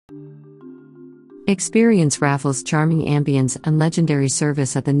Experience Raffles' charming ambience and legendary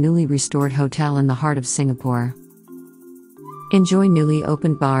service at the newly restored hotel in the heart of Singapore. Enjoy newly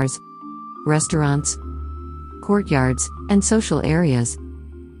opened bars, restaurants, courtyards, and social areas.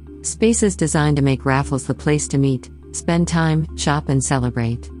 Spaces designed to make Raffles the place to meet, spend time, shop, and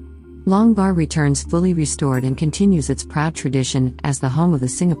celebrate. Long Bar returns fully restored and continues its proud tradition as the home of the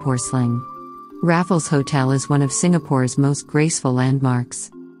Singapore Sling. Raffles Hotel is one of Singapore's most graceful landmarks.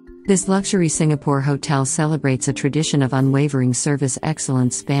 This luxury Singapore hotel celebrates a tradition of unwavering service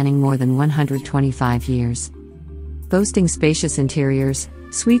excellence spanning more than 125 years. Boasting spacious interiors,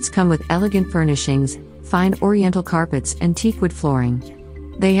 suites come with elegant furnishings, fine oriental carpets, and teakwood flooring.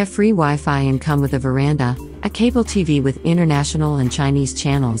 They have free Wi-Fi and come with a veranda, a cable TV with international and Chinese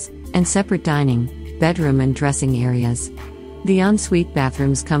channels, and separate dining, bedroom and dressing areas. The ensuite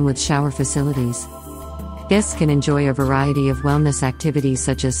bathrooms come with shower facilities. Guests can enjoy a variety of wellness activities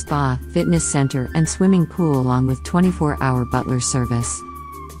such as spa, fitness center, and swimming pool along with 24-hour butler service.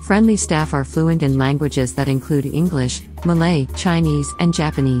 Friendly staff are fluent in languages that include English, Malay, Chinese, and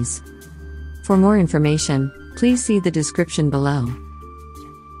Japanese. For more information, please see the description below.